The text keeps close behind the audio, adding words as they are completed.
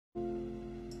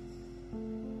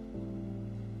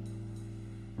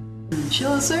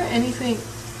Sheila, is there anything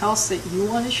else that you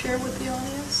want to share with the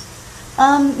audience?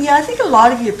 Yeah, I think a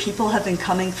lot of your people have been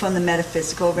coming from the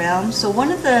metaphysical realm. So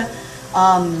one of the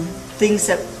things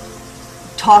that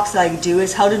talks that I do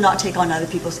is how to not take on other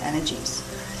people's energies.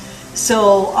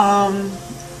 So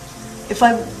if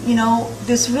I,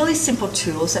 there's really simple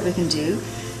tools that we can do.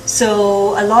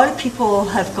 So a lot of people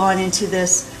have gone into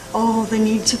this, they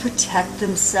need to protect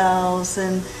themselves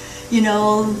and,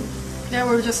 Yeah,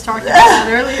 we were just talking about that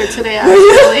earlier today,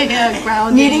 actually. Yeah,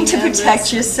 grounding. Needing to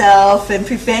protect yourself and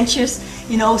prevent your,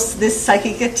 this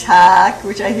psychic attack,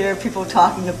 which I hear people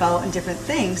talking about and different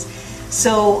things.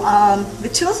 So the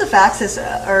tools of access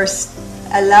are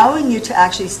allowing you to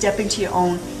actually step into your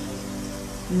own,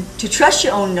 to trust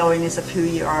your own knowingness of who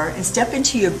you are and step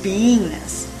into your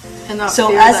beingness. And not so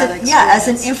fear as that as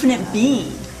an infinite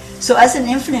being. So as an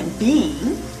infinite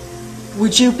being,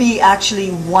 would you be actually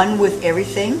one with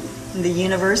everything in the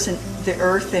universe and the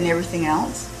earth and everything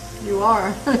else? You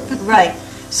are. Right.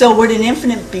 So would an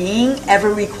infinite being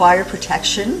ever require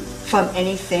protection from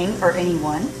anything or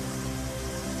anyone?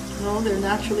 No, they're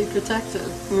naturally protected.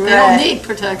 Right. They don't need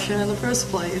protection in the first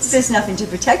place. There's nothing to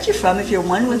protect you from if you're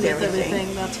one with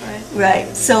everything. That's right.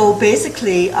 Right. So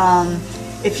basically,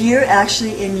 if you're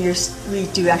actually in your, we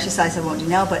do exercise, I won't do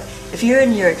now, but if you're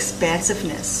in your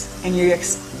expansiveness and you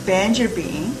expand your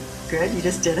being, good, you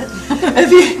just did it.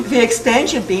 if you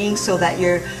expand your being so that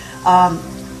you're,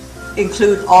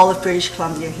 include all of British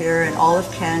Columbia here and all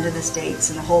of Canada, the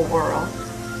States, and the whole world,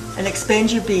 and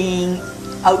expand your being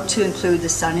out to include the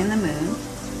sun and the moon,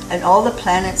 and all the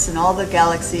planets and all the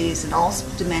galaxies and all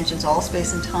dimensions, all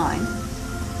space and time,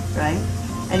 right?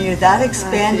 And you're that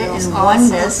expanded in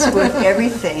oneness with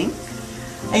everything.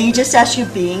 And you just ask your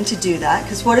being to do that,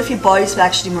 because what if your body's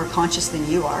actually more conscious than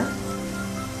you are?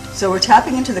 So we're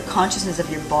tapping into the consciousness of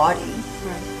your body,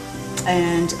 right,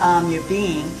 and your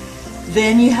being.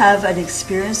 Then you have an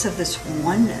experience of this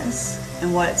oneness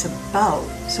and what it's about.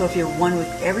 So if you're one with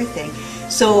everything.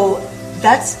 So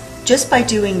that's just by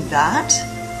doing that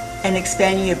and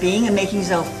expanding your being and making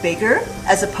yourself bigger,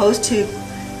 as opposed to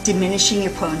diminishing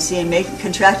your potency and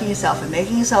contracting yourself and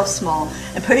making yourself small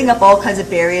and putting up all kinds of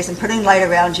barriers and putting light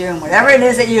around you and whatever it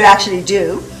is that you actually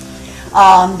do.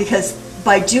 Because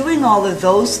by doing all of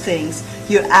those things,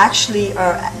 you actually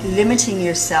are limiting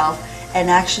yourself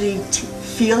and actually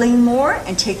feeling more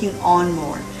and taking on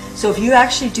more. So if you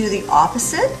actually do the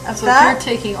opposite of so that... if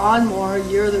you're taking on more,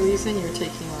 you're the reason you're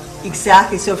taking on more.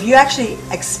 Exactly. So if you actually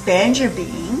expand your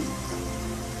being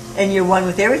and you're one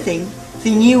with everything,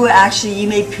 then you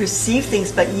may perceive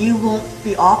things, but you won't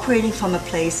be operating from a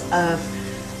place of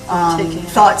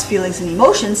thoughts, feelings, and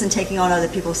emotions and taking on other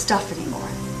people's stuff anymore.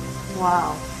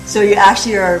 Wow. So you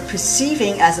actually are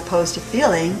perceiving as opposed to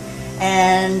feeling,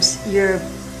 and you're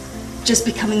just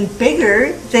becoming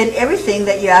bigger than everything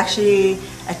that you're actually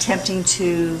attempting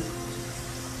to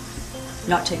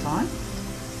not take on.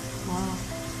 Wow.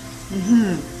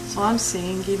 Mm-hmm. So I'm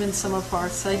seeing even some of our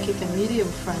psychic and medium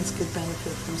friends could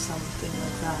benefit from something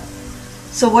like that.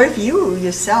 So what if you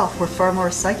yourself were far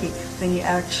more psychic than you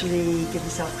actually give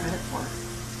yourself credit for?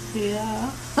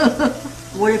 Yeah.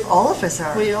 What if all of us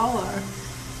are? We all are.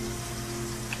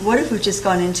 What if we've just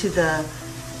gone into the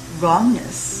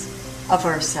wrongness of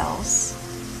ourselves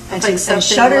and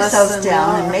shut ourselves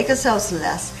down and make ourselves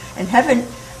less and haven't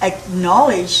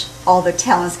acknowledged all the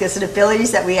talents, gifts, and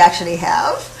abilities that we actually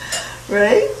have,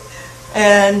 right?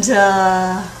 And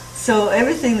so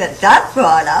everything that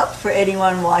brought up for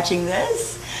anyone watching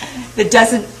this that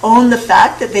doesn't own the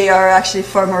fact that they are actually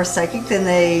far more psychic than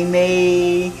they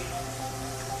may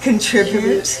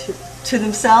contribute to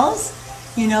themselves,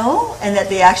 and that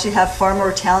they actually have far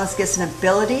more talents, gifts, and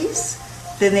abilities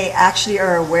than they actually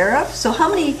are aware of. So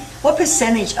what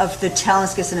percentage of the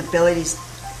talents, gifts, and abilities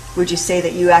would you say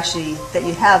that you actually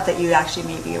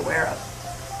may be aware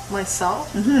of?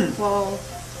 Myself? Mm-hmm. Well,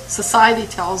 society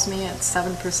tells me it's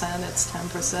 7%, it's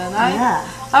 10%. Yeah.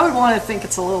 I would want to think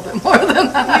it's a little bit more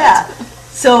than that. Yeah.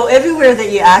 So everywhere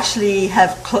that you actually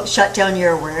have shut down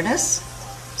your awareness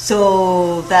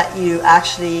so that you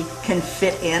actually can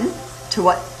fit in to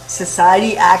what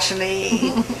society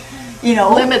actually,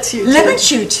 limits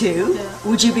you to, yeah.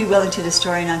 Would you be willing to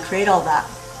destroy and uncreate all that?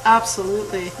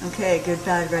 Absolutely. Okay, good,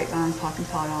 bad, right, wrong, POC and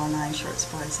POD, all nine shorts,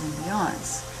 boys, and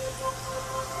beyonds.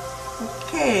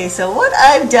 Okay, so what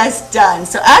I've just done.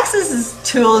 So Access's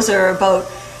tools are about,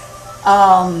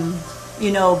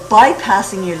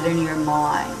 bypassing your linear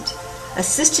mind,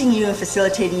 assisting you and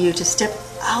facilitating you to step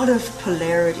out of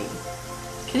polarity.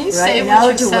 Can you say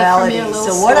what you said for me a little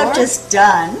So what I've just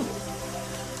done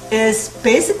is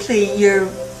basically you're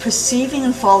perceiving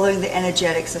and following the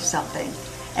energetics of something.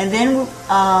 And then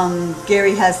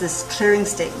Gary has this clearing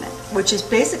statement, which is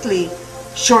basically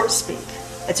short speak.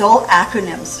 It's all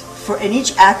acronyms. And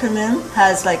each acronym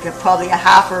has like probably a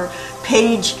half or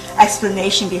page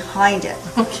explanation behind it.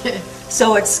 Okay.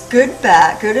 So it's good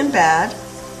and bad,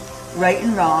 right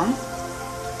and wrong,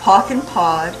 POC and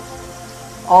POD,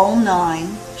 all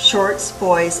nine, shorts,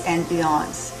 boys, and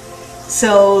beyonds.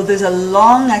 So there's a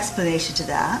long explanation to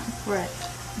that. Right.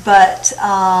 But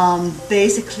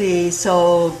basically,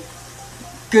 so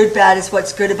good, bad is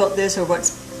what's good about this or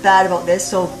what's bad about this.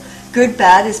 So good,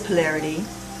 bad is polarity.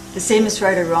 The same as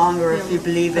right or wrong, or if you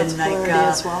believe in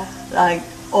like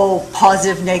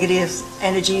positive, negative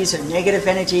energies or negative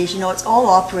energies, it's all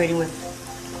operating with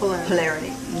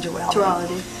polarity and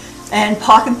duality. And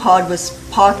POC and POD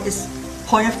POC is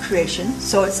point of creation,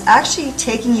 so it's actually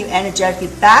taking you energetically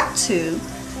back to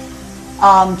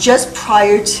just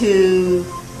prior to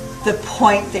the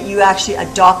point that you actually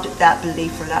adopted that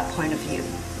belief or that point of view.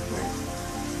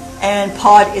 Right. And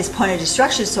POD is point of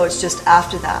destruction, so it's just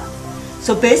after that.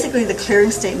 So basically the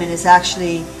clearing statement is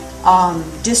actually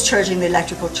discharging the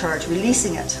electrical charge,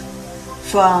 releasing it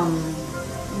from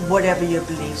whatever your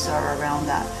beliefs are around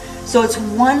that. So it's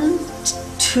one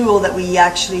tool that we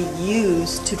actually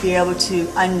use to be able to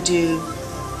undo,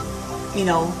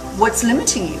 what's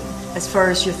limiting you as far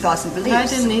as your thoughts and beliefs. I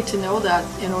didn't need to know that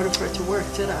in order for it to work,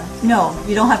 did I? No,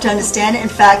 you don't have to understand it. In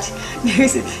fact,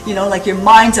 like your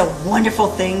mind's a wonderful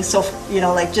thing, so,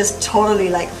 like just totally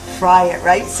like fry it,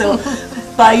 right? So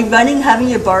by having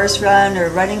your bars run or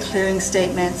running clearing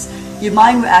statements, your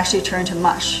mind will actually turn to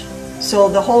mush. So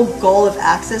the whole goal of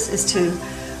Access is to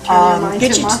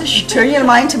turn your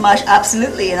mind to mush,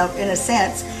 absolutely, in a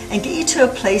sense, and get you to a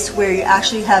place where you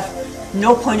actually have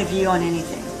no point of view on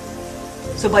anything.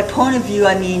 So by point of view,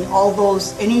 I mean all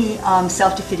those, any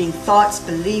self-defeating thoughts,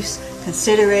 beliefs,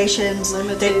 considerations,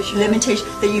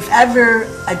 limitations that you've ever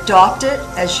adopted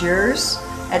as yours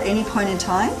at any point in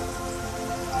time,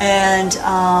 and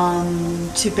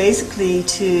to basically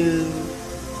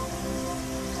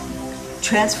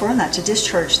transform that, to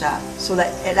discharge that, so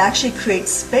that it actually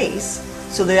creates space,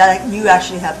 so that you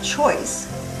actually have choice,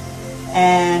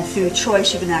 and through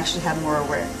choice you can actually have more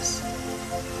awareness.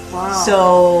 Wow.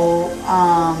 So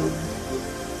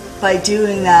by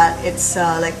doing that, it's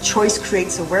like choice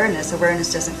creates awareness.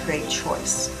 Awareness doesn't create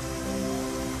choice.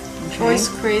 Okay? Choice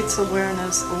creates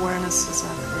awareness. Awareness does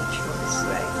not create choice.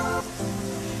 Right.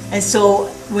 And so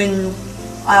when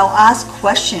I'll ask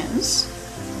questions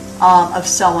of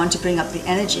someone to bring up the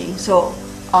energy, so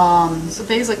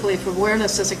basically, if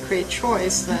awareness doesn't create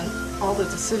choice, then all the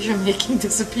decision making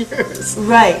disappears.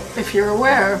 Right. If you're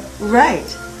aware.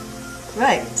 Right.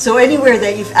 Right. So anywhere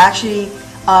that you've actually,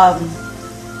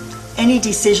 any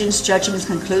decisions, judgments,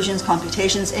 conclusions,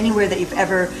 computations, anywhere that you've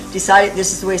ever decided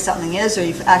this is the way something is, or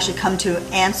you've actually come to an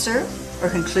answer or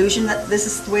conclusion that this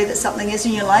is the way that something is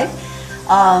in your life,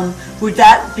 would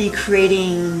that be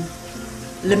creating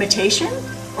limitation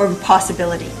or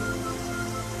possibility?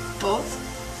 Both.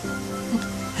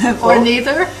 Or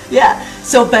neither? Yeah.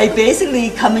 So by basically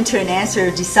coming to an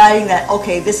answer, deciding that,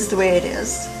 okay, this is the way it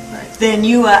is, then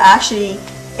you are actually,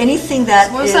 anything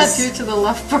that what is... What does that do to the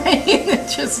left brain? It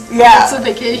just it's a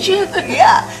vacation?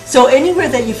 Yeah. So anywhere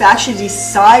that you've actually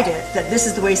decided that this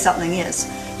is the way something is,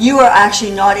 you are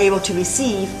actually not able to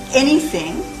receive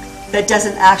anything that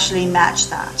doesn't actually match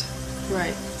that.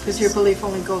 Right. Because your belief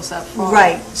only goes that far.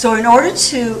 Right. So in order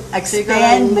to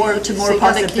expand to more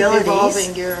possibilities... keep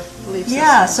evolving your belief systems.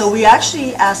 Yeah, so we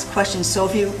actually ask questions. So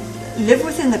if you live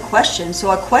within the question,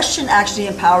 so a question actually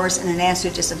empowers and an answer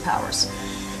disempowers.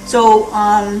 So,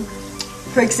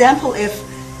 for example,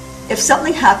 if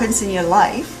something happens in your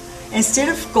life, instead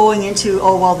of going into,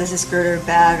 oh, well, this is good or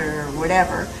bad or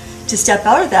whatever, to step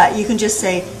out of that, you can just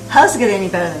say, how's it get any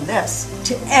better than this?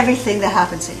 To everything that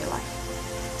happens in your life.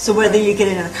 So whether you get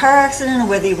in a car accident or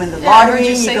whether you win the lottery,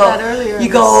 you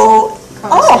go,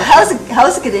 oh,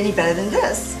 how's it get any better than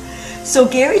this? So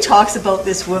Gary talks about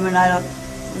this woman,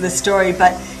 the story,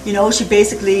 but she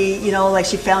basically, like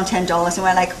she found $10 and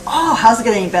went like, oh, how's it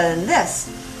get any better than this?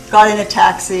 Got in a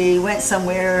taxi, went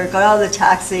somewhere, got out of the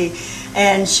taxi,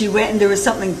 and she went and there was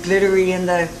something glittery in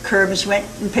the curb, and she went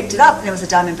and picked it up, and it was a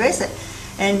diamond bracelet.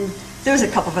 And there was a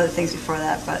couple of other things before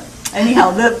that, but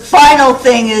anyhow, the final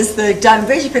thing is the diamond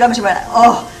bracelet. She picked it up and she went,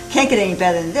 oh, can't get any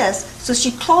better than this. So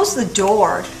she closed the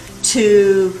door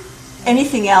to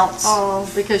anything else. Oh,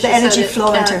 because the energy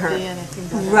flow into her.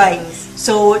 Right.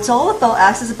 So it's all about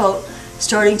Access, about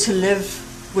starting to live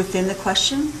within the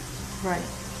question. Right.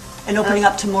 And opening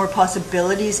up to more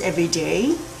possibilities every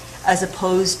day, as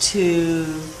opposed to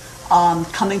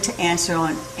coming to answer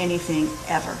on anything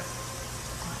ever.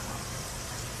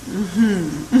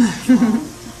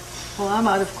 Well, I'm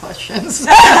out of questions.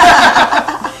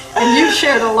 And you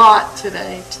shared a lot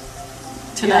today.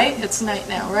 Tonight? Yeah. It's night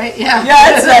now, right? Yeah.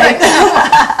 Yeah, it's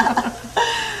right.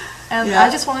 And Yeah. I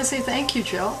just want to say thank you,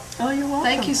 Jill. Oh, you're welcome.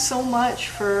 Thank you so much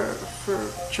for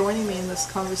joining me in this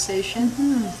conversation,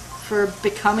 Mm-hmm. for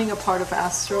becoming a part of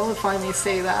Astral, if I may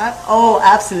say that. Oh,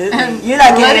 absolutely. And You're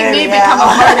not letting getting me it become a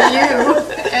now. part of you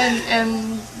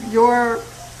and your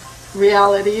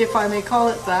reality, if I may call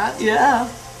it that. Yeah.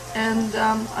 And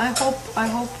I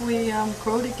hope we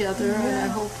grow together, and I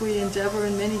hope we endeavor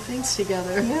in many things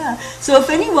together. Yeah. So if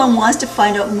anyone wants to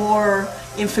find out more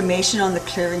information on the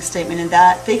clearing statement and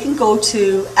that, they can go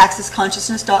to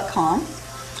accessconsciousness.com,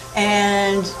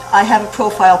 and I have a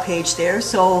profile page there.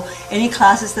 So any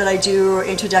classes that I do or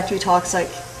introductory talks like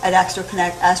at Astro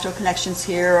Connections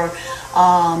here, or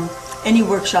any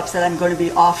workshops that I'm going to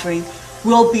be offering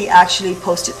will be actually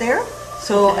posted there.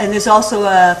 So, Okay. and there's also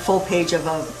a full page of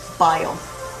a bio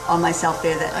on myself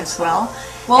there that as well.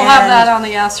 We'll have And- that on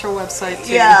the Astro website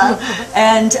too. yeah,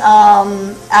 and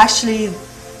actually,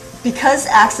 because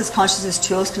Access Consciousness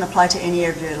tools can apply to any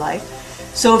area of your life,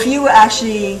 so if you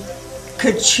actually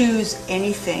could choose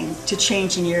anything to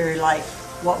change in your life,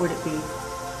 what would it be?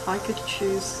 If I could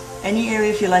choose Any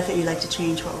area of your life that you'd like to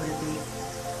change, what would it be?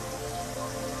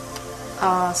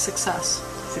 success.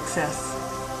 Success.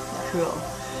 Cool.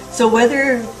 So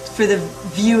whether for the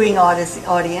viewing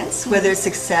audience, whether it's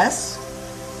success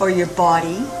or your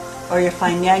body or your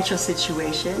financial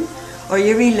situation or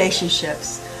your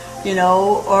relationships, you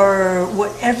know, or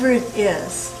whatever it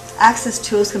is, Access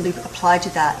tools can be applied to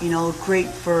that, you know, great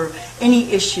for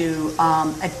any issue,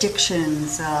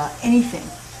 addictions, anything.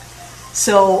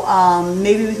 So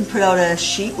maybe we can put out a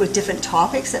sheet with different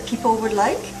topics that people would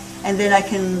like, and then I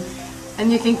can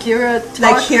And you can Kira talk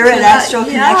like here to at that. Astro Yeah,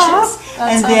 Connections,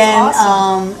 that and sounds then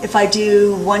awesome. if I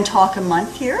do one talk a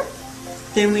month here,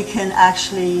 then we can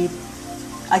actually,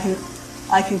 I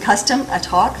can custom a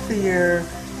talk for your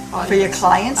Audience.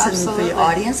 clients and for Absolutely. your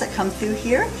audience that come through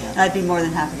here, and I'd be more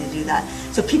than happy to do that.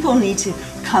 So people need to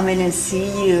come in and see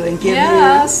you and give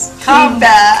Yes, you come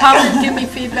feedback. and give me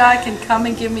feedback, and come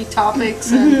and give me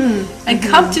topics, and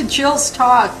come to Jill's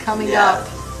talk coming Yeah. up.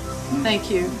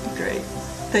 Thank you. Great.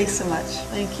 Thanks so much.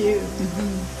 Thank you.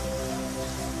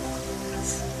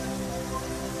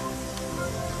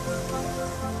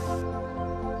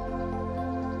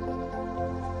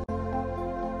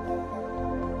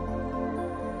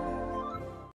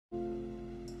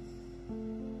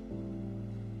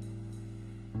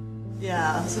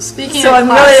 Yeah. So speaking So of I'm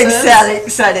classes, really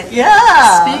excited.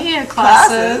 Yeah. Speaking of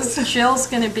classes, Jill's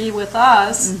going to be with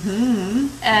us.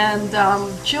 And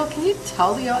Jill, can you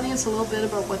tell the audience a little bit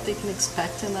about what they can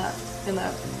expect in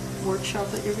that workshop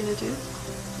that you're going to do?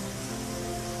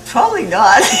 Probably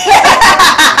not.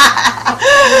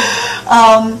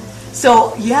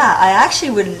 So yeah, I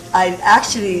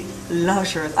actually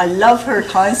love her. I love her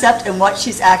concept and what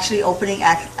she's actually opening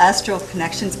Astral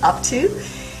Connections up to.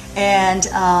 And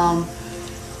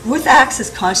with Access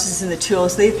Consciousness and the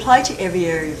tools, they apply to every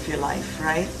area of your life,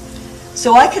 right?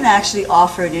 So I can actually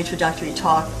offer an introductory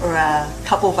talk or a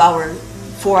couple of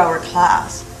 4-hour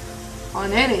class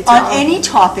On any on topic. any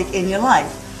topic in your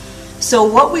life. So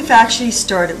what we've actually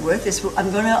started with is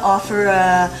I'm going to offer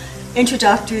a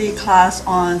introductory class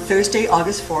on Thursday,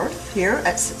 August 4th here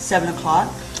at 7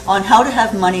 o'clock on how to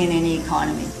have money in any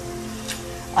economy.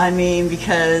 I mean,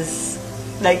 because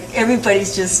like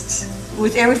everybody's just,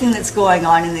 with everything that's going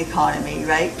on in the economy,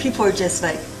 right? People are just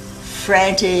like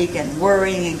frantic and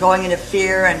worrying and going into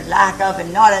fear and lack of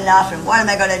and not enough and what am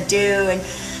I going to do? And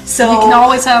so You can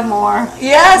always have more.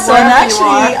 yeah, so I'm wherever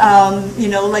you actually, you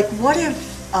know, like what if,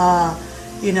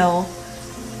 you know,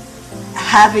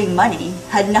 having money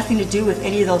had nothing to do with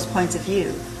any of those points of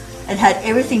view and had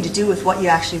everything to do with what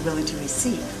you're actually willing to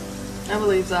receive. I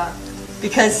believe that.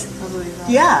 Because, I believe that.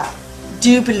 yeah, do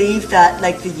you believe that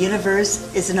like the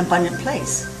universe is an abundant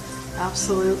place?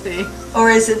 Absolutely. Or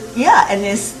is it, yeah, and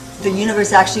is the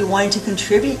universe actually wanting to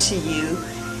contribute to you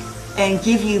and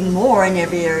give you more in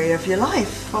every area of your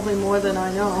life? Probably more than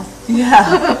I know.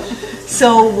 Yeah.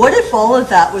 So what if all of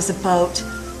that was about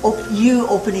you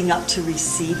opening up to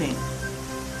receiving?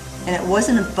 And it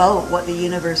wasn't about what the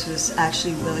universe was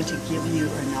actually willing to give you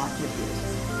or not give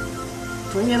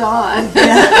you. Bring it on.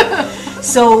 Yeah.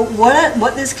 So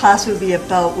what this class would be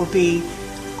about would be,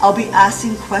 I'll be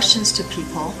asking questions to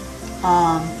people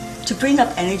to bring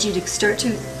up energy to start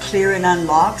to clear and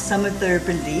unlock some of their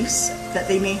beliefs that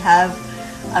they may have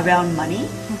around money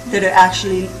that are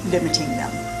actually limiting them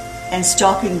and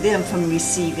stopping them from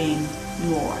receiving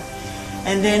more.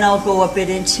 And then I'll go a bit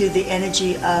into the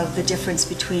energy of the difference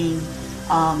between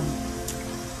um,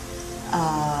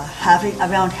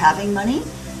 having money.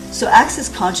 So Access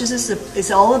Consciousness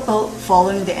is all about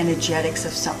following the energetics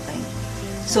of something.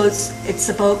 So it's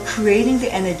about creating the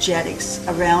energetics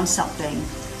around something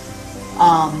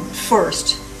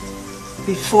first,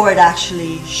 before it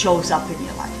actually shows up in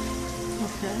your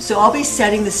life. Okay. So I'll be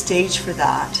setting the stage for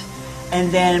that,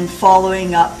 and then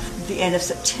following up the end of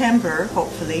September,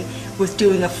 hopefully, with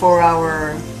doing a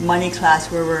 4-hour money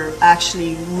class where we're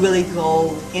actually really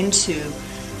go into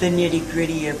the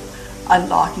nitty-gritty of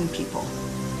unlocking people.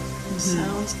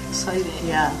 Sounds exciting.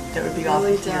 Yeah, that would be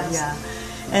Really awesome. does. Yeah.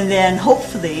 And then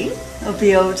hopefully I'll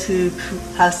be able to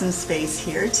have some space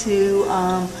here to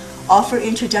offer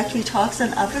introductory talks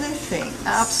on other things.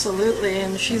 Absolutely,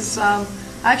 and she's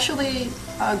actually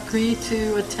agreed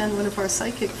to attend one of our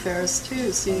psychic fairs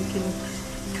too, so you can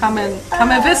come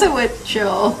and visit with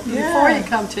Jill before you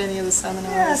come to any of the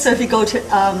seminars. Yeah, so if you go to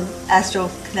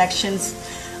Astro Connections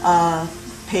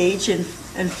page and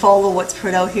follow what's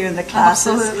put out here in the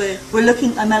classes. Absolutely.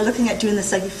 I'm looking at doing the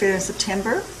psychic fair in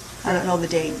September. I don't know the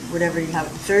date, whatever you have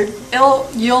it, the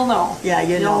 3rd? You'll know. Yeah,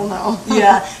 you'll know.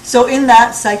 Yeah, so in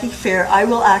that psychic fair, I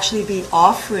will actually be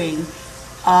offering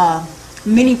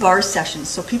mini bar sessions.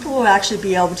 So people will actually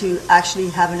be able to actually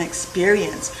have an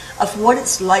experience of what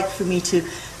it's like for me to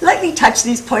lightly touch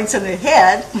these points on their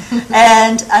head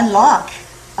and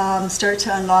start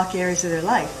to unlock areas of their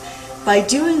life. By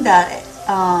doing that,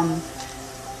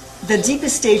 the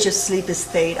deepest stage of sleep is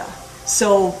theta.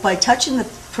 So by touching the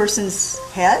person's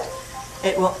head,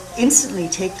 it will instantly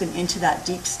take them into that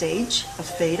deep stage of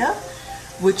theta,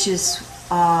 which is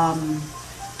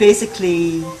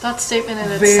basically that statement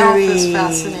in itself is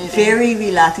fascinating. Very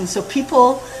relaxing. So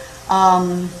people,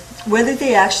 whether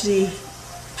they actually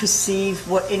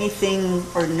perceive anything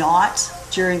or not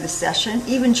during the session,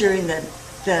 even during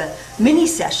the mini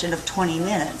session of 20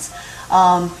 minutes,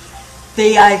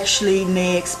 they actually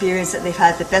may experience that they've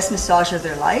had the best massage of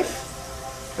their life,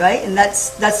 right? And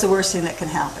that's the worst thing that can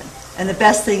happen. And the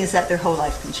best thing is that their whole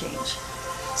life can change.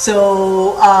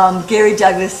 So Gary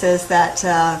Douglas says that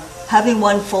having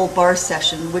one full bar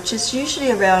session, which is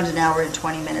usually around an hour and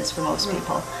 20 minutes for most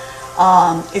people,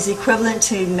 is equivalent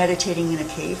to meditating in a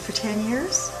cave for 10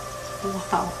 years.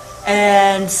 Wow.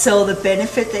 And so the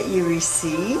benefit that you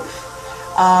receive...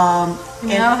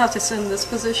 you now have to sit in this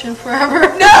position forever.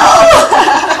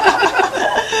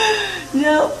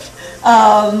 Nope.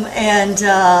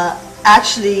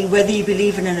 Actually, whether you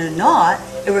believe in it or not,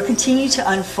 it will continue to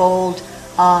unfold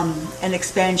and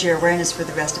expand your awareness for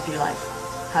the rest of your life,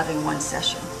 having one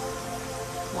session.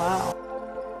 Wow.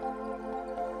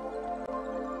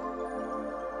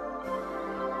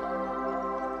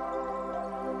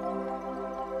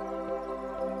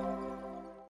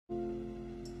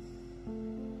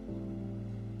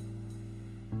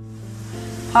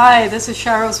 Hi, this is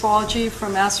Sharos Walji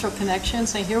from Astro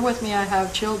Connections, and here with me I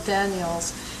have Jill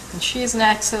Daniels, and she's an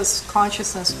Access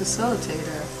Consciousness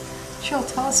facilitator. Jill,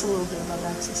 tell us a little bit about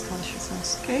Access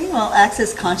Consciousness. Okay, well,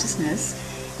 Access Consciousness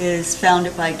is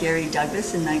founded by Gary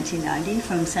Douglas in 1990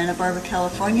 from Santa Barbara,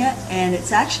 California, and it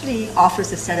actually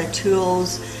offers a set of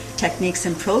tools, techniques,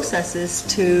 and processes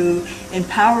to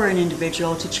empower an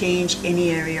individual to change any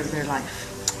area of their life.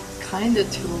 Kind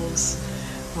of tools.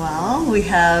 Well, we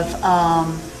have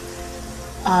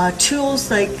tools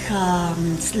like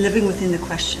living within the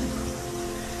question.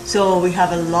 So we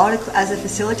have as a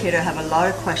facilitator, I have a lot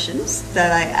of questions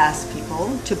that I ask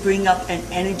people to bring up an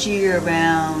energy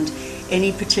around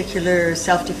any particular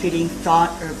self-defeating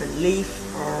thought or belief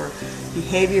or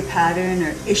behavior pattern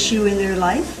or issue in their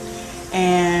life.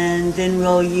 And then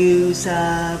we'll use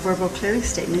verbal clearing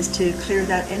statements to clear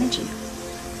that energy.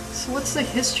 So what's the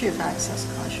history of Access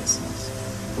Consciousness?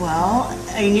 Well,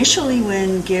 initially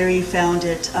when Gary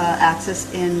founded Access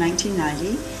in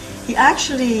 1990, he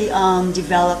actually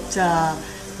developed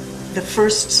the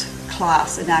first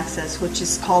class in Access, which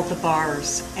is called the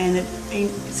bars. And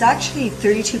it's actually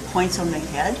 32 points on the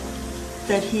head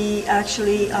that he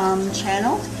actually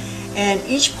channeled. And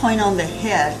each point on the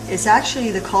head is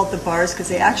actually, they're called the bars because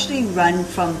they actually run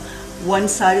from one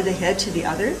side of the head to the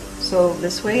other. So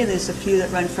this way, there's a few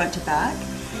that run front to back.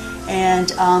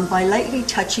 And by lightly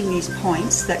touching these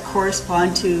points that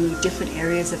correspond to different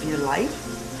areas of your life,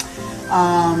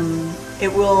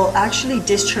 it will actually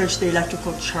discharge the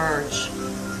electrical charge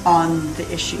on the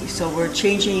issue. So we're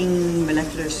changing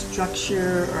molecular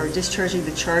structure or discharging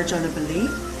the charge on a belief.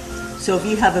 So if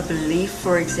you have a belief,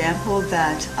 for example,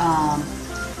 that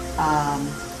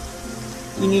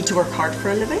you need to work hard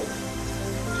for a living,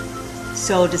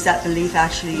 so does that belief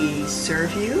actually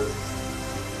serve you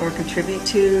or contribute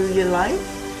to your life?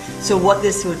 So what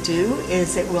this will do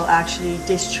is it will actually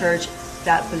discharge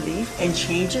that belief and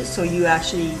change it so you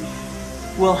actually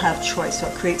will have choice. So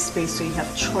it creates space so you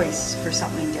have choice for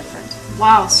something different.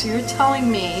 Wow, so you're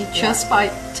telling me just by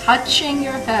touching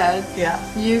your head,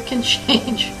 you can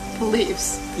change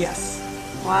beliefs. Yes.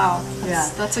 Wow,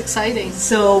 that's exciting.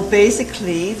 So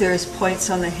basically, there's points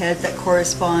on the head that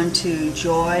correspond to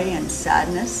joy and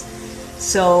sadness.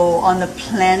 So on the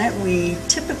planet, we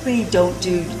typically don't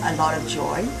do a lot of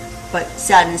joy, but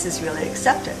sadness is really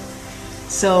accepted.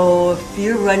 So if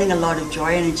you're running a lot of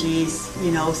joy energies,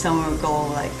 you know, someone will go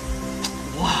like,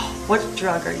 wow, what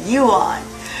drug are you on?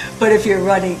 But if you're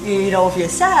running, you know, if you're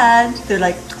sad, they're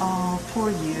like, oh,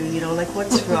 poor you know, like,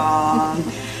 what's wrong?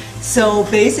 So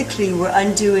basically, we're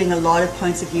undoing a lot of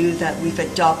points of view that we've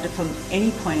adopted from any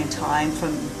point in time,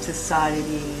 from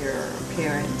society or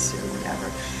parents or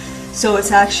whatever. So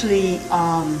it's actually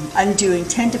undoing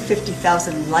 10 to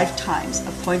 50,000 lifetimes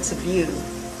of points of view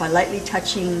by lightly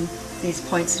touching these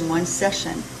points in one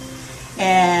session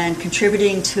and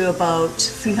contributing to about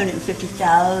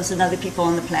 350,000 other people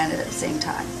on the planet at the same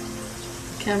time.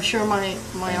 Okay, I'm sure my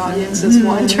audience is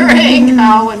wondering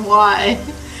how and why.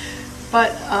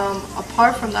 But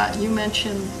apart from that, you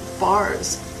mentioned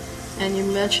bars, and you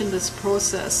mentioned this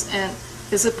process. And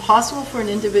is it possible for an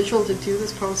individual to do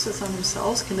this process on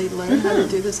themselves? Can they learn how to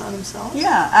do this on themselves?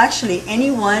 Yeah, actually,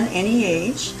 anyone, any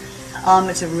age.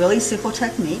 It's a really simple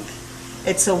technique.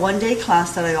 It's a one-day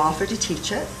class that I offer to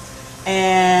teach it.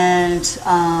 And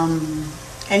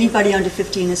anybody under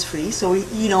 15 is free. So,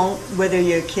 you know, whether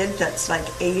you're a kid that's like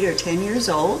 8 or 10 years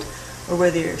old, or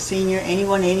whether you're a senior,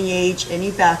 anyone, any age,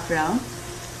 any background,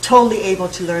 totally able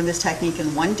to learn this technique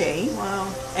in one day.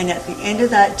 Wow. And at the end of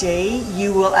that day,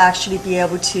 you will actually be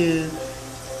able to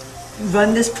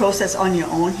run this process on your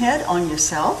own head, on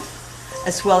yourself,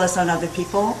 as well as on other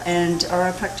people and are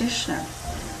a practitioner.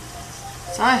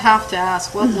 So I have to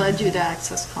ask, what led you to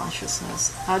Access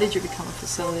Consciousness? How did you become a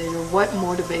facilitator? What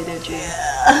motivated you?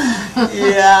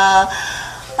 Yeah,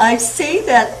 I'd say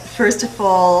that first of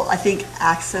all, I think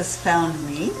Access found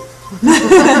me.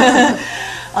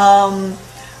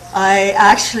 I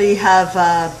actually have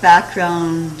a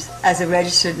background as a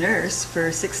registered nurse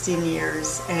for 16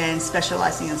 years and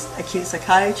specializing in acute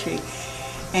psychiatry.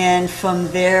 And from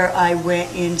there, I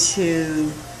went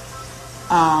into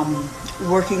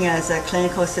working as a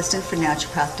clinical assistant for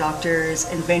naturopath doctors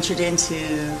and ventured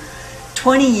into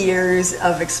 20 years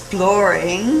of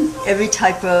exploring every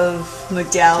type of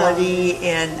modality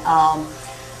and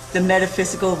the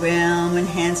metaphysical realm and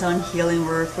hands-on healing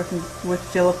work, working with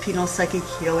Filipino psychic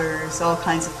healers, all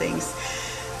kinds of things.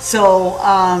 So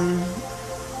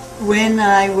when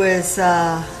I was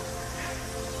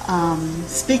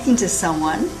speaking to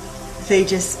someone,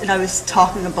 and I was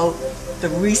talking about the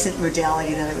recent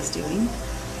modality that I was doing,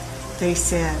 they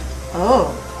said,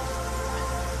 oh,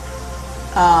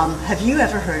 have you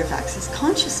ever heard of Access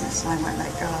Consciousness? And I went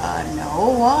like,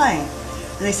 no, why?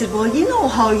 And they said, well, you know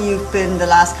how you've been the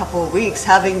last couple of weeks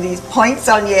having these points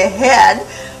on your head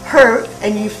hurt,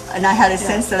 and I had a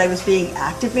sense that I was being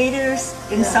activated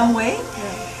in some way.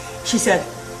 Yeah. She said,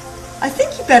 I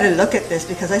think you better look at this,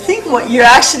 because I think what you're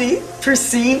actually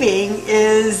perceiving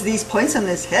is these points on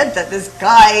this head that this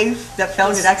guy that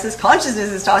founded Access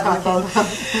Consciousness is talking about.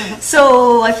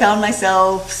 So I found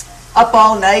myself up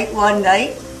all night one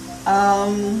night,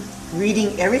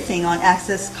 reading everything on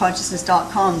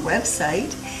accessconsciousness.com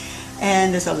website,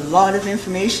 and there's a lot of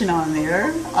information on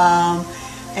there.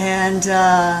 And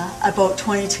about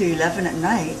 20 to 11 at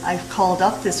night, I called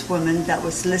up this woman that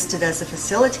was listed as a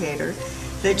facilitator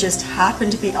that just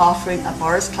happened to be offering a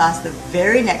bars class the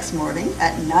very next morning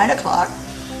at 9 o'clock.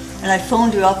 And I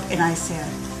phoned her up and I said,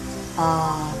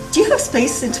 do you have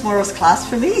space in tomorrow's class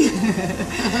for me?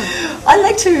 I'd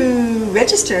like to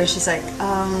register. She's like,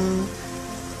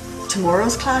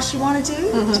 tomorrow's class you want to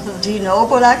do? Do you know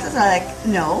about Access? I'm like,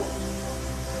 no.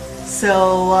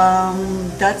 So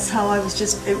that's how I was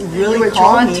it really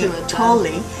called me, to it,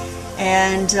 totally.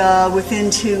 And within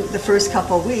the first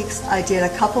couple of weeks, I did a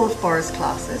couple of bars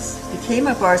classes, became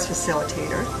a bars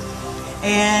facilitator,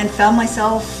 and found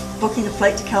myself booking a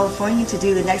flight to California to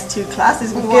do the next 2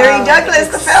 classes with Gary Douglas,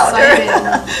 the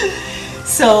founder.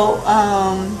 So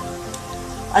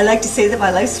I like to say that my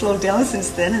life slowed down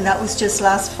since then, and that was just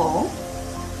last fall,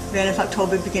 the end of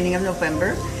October, beginning of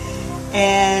November.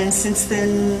 And since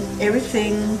then,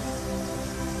 everything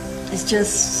is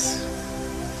just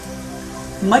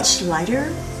much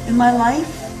lighter in my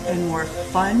life, and more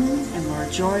fun, and more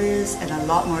joyous, and a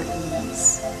lot more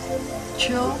ease.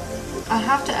 Jill, I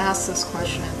have to ask this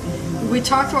question. We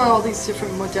talked about all these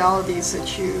different modalities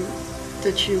that you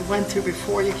that you went through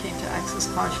before you came to Access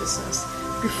Consciousness,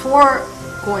 before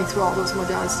going through all those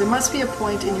modalities, there must be a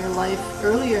point in your life,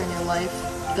 earlier in your life,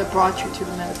 that brought you to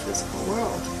the metaphysical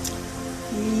world.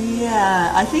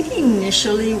 Yeah, I think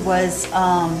initially was,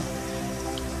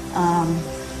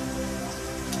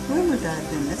 when would that have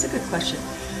been? That's a good question.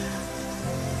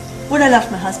 When I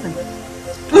left my husband.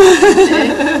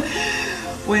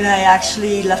 When I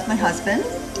actually left my husband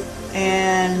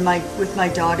and with my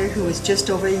daughter, who was just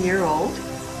over a year old,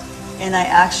 and I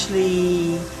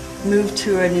actually moved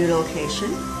to a new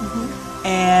location.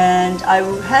 And I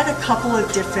had a couple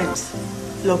of different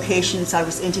locations I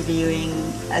was interviewing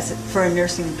for a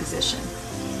nursing position.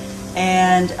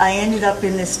 And I ended up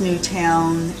in this new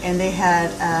town, and they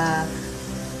had a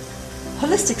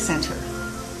holistic center.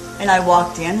 And I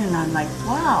walked in, and I'm like,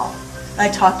 wow. I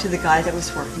talked to the guy that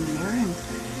was working there, and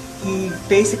he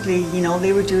basically, you know,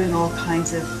 they were doing all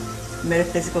kinds of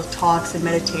metaphysical talks and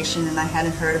meditation, and I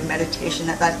hadn't heard of meditation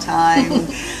at that time.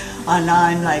 And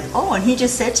I'm like, oh, and he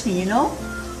just said to me, you know,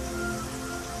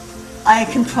 I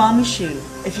can promise you,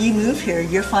 if you move here,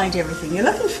 you'll find everything you're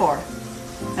looking for.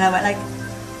 And I went like,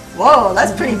 whoa,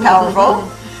 that's pretty powerful.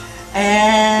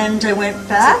 And I went back.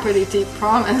 That's a pretty deep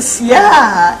promise.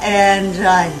 Yeah, and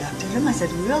I looked at him, I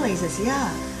said, really? He says,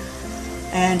 yeah.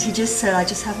 And he just said, I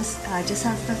just have a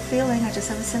feeling, I just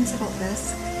have a sense about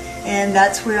this. And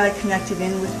that's where I connected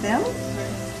in with them.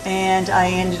 And I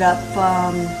ended up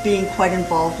being quite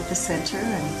involved with the center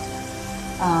and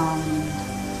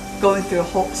going through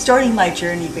starting my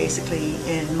journey basically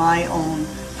in my own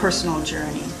personal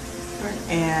journey.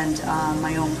 And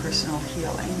my own personal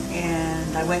healing.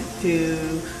 And I went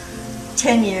through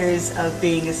 10 years of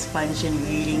being a sponge and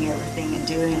reading everything and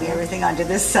doing everything under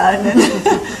the sun. And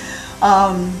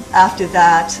after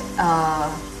that,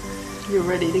 you're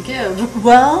ready to give.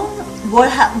 Well,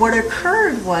 what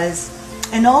occurred was,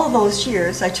 in all those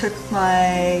years, I took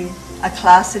a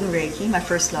class in Reiki, my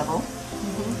first level,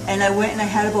 and I went and I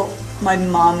had my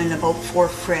mom and about 4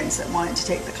 friends that wanted to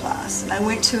take the class. And I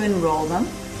went to enroll them,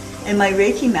 and my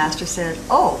Reiki master said,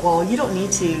 oh, well, you don't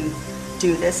need to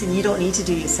do this, and you don't need to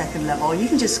do your second level. You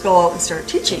can just go out and start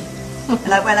teaching.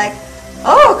 And I went like,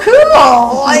 oh,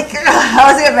 cool! Like,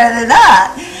 how's it better than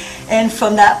that? And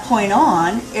from that point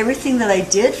on, everything that I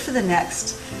did for the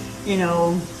next, you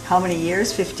know, how many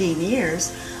years? 15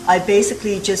 years. I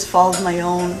basically just followed my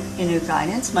own inner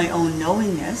guidance, my own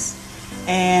knowingness,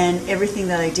 and everything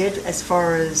that I did as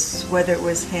far as whether it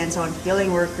was hands-on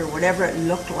healing work or whatever it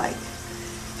looked like.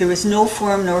 There was no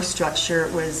form nor structure.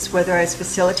 It was whether I was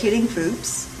facilitating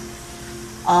groups.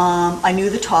 I knew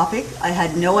the topic. I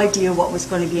had no idea what was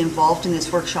going to be involved in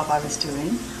this workshop I was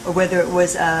doing, or whether it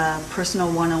was a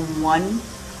personal one-on-one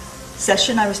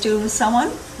session I was doing with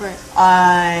someone. Right.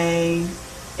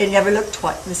 It never looked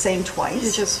the same twice.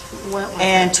 You just went with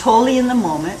and it. Totally in the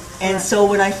moment. And Right. so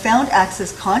when I found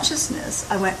Access Consciousness,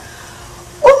 I went,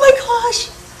 oh my gosh,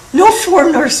 no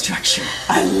form nor structure.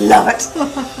 I love it.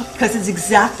 Because it's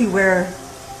exactly where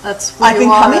That's where I've you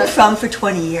been are coming at- from for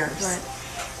 20 years. Right.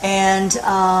 And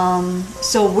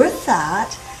so with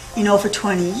that, you know, for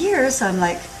 20 years, I'm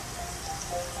like,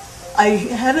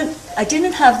 I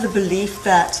didn't have the belief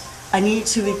that I needed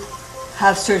to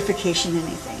have certification in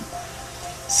anything.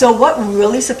 So what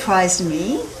really surprised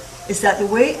me is that the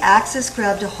way Access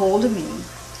grabbed a hold of me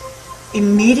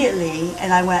immediately,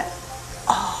 and I went,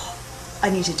 oh, I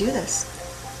need to do this.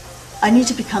 I need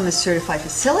to become a certified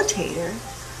facilitator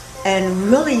and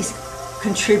really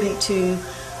contribute to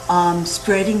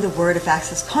spreading the word of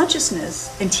Access Consciousness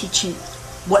and teaching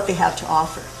what they have to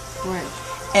offer. Right.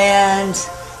 And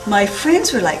my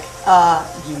friends were like,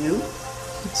 you?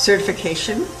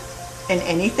 Certification in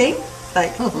anything?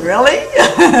 Like, really?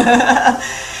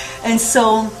 And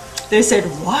so they said,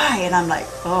 why? And I'm like,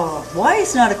 oh, why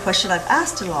is not a question I've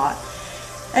asked a lot.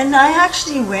 And I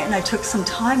actually went and I took some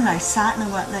time and I sat and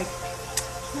I went like,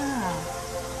 yeah,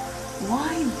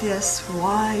 why this?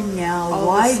 Why now? All of a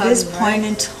Why this sudden, point right?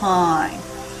 in time?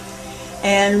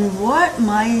 And what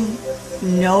my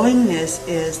knowingness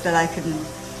is that I can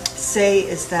say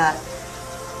is that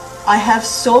I have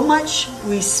so much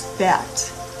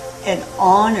respect and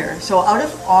honor, so out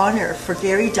of honor for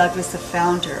Gary Douglas, the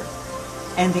founder,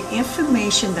 and the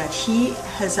information that he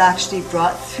has actually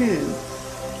brought through,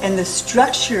 and the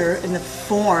structure and the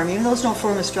form, even though there's no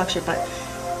form or structure, but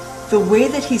the way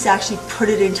that he's actually put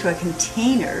it into a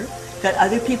container that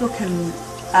other people can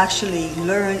actually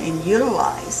learn and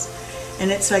utilize. And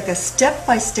it's like a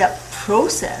step-by-step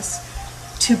process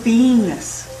to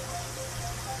beingness,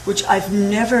 which I've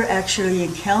never actually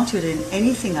encountered in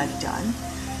anything I've done.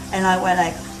 And I went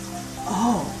like,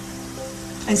 oh.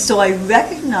 And so I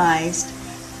recognized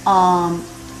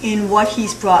in what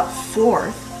he's brought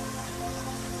forth,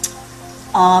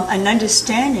 an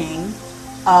understanding.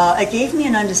 It gave me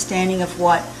an understanding of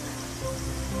what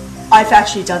I've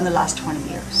actually done the last 20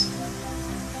 years.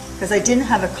 Because I didn't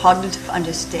have a cognitive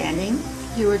understanding.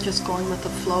 You were just going with the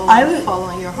flow,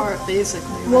 following your heart,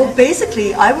 basically, right? Well,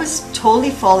 basically, I was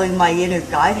totally following my inner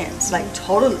guidance, like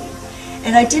totally.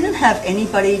 And I didn't have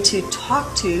anybody to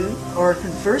talk to or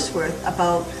converse with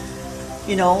about,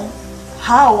 you know,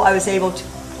 how I was able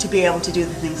to be able to do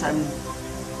the things I'm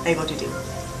able to do.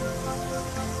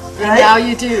 Right? And now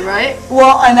you do, right?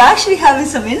 Well, I'm actually having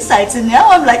some insights, and now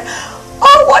I'm like,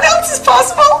 oh, what else is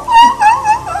possible?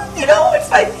 You know,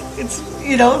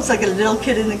 it's like a little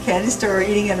kid in the candy store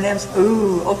eating M&Ms.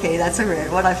 Ooh, okay, that's a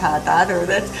red one. I've had that. Or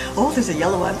that's, oh, there's a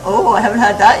yellow one. Oh, I haven't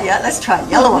had that yet. Let's try a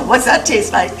yellow one. What's that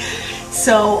taste like?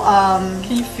 So,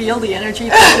 can you feel the energy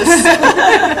for this?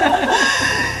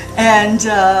 And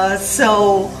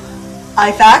so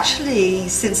I've actually,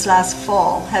 since last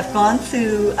fall, have gone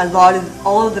through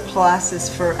all of the classes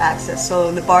for Access.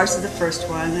 So the bars are the first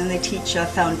one, and they teach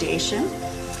foundation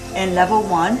and level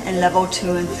 1 and level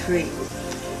 2 and 3.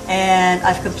 And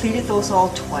I've completed those all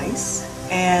twice.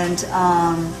 And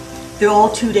they're all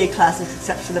 2-day classes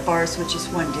except for the bars, which is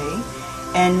 1 day.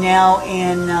 And now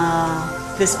in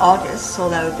this August, so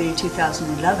that would be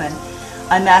 2011,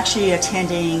 I'm actually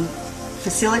attending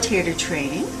facilitator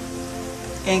training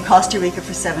in Costa Rica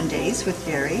for 7 days with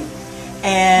Gary.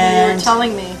 And you were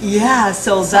telling me. Yeah,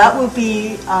 so that will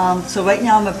be, so right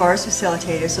now I'm a bars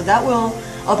facilitator, so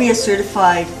I'll be a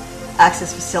certified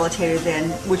Access facilitator then,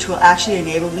 which will actually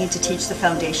enable me to teach the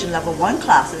foundation level 1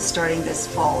 classes starting this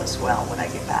fall as well when I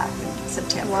get back in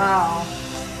September. Wow.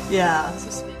 Yeah.